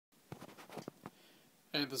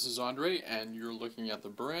Hey, this is Andre, and you're looking at the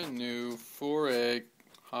brand new 4-egg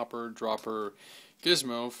hopper dropper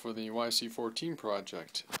gizmo for the YC-14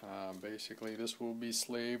 project. Basically, this will be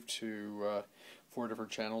slaved to 4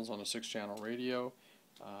 different channels on a 6-channel radio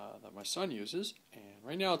that my son uses. And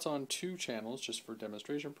right now it's on 2 channels just for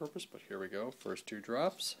demonstration purpose, but here we go. First 2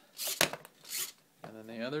 drops, and then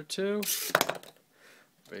the other 2.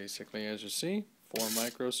 Basically, as you see, 4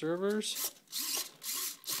 microservers.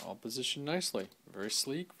 All positioned nicely. Very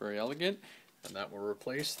sleek, very elegant, and that will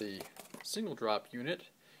replace the single drop unit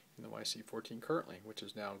in the YC-14 currently, which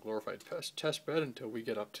is now a glorified test bed until we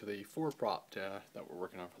get up to the 4 prop that we're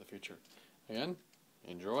working on for the future. Again,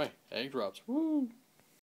 enjoy. Egg drops. Woo!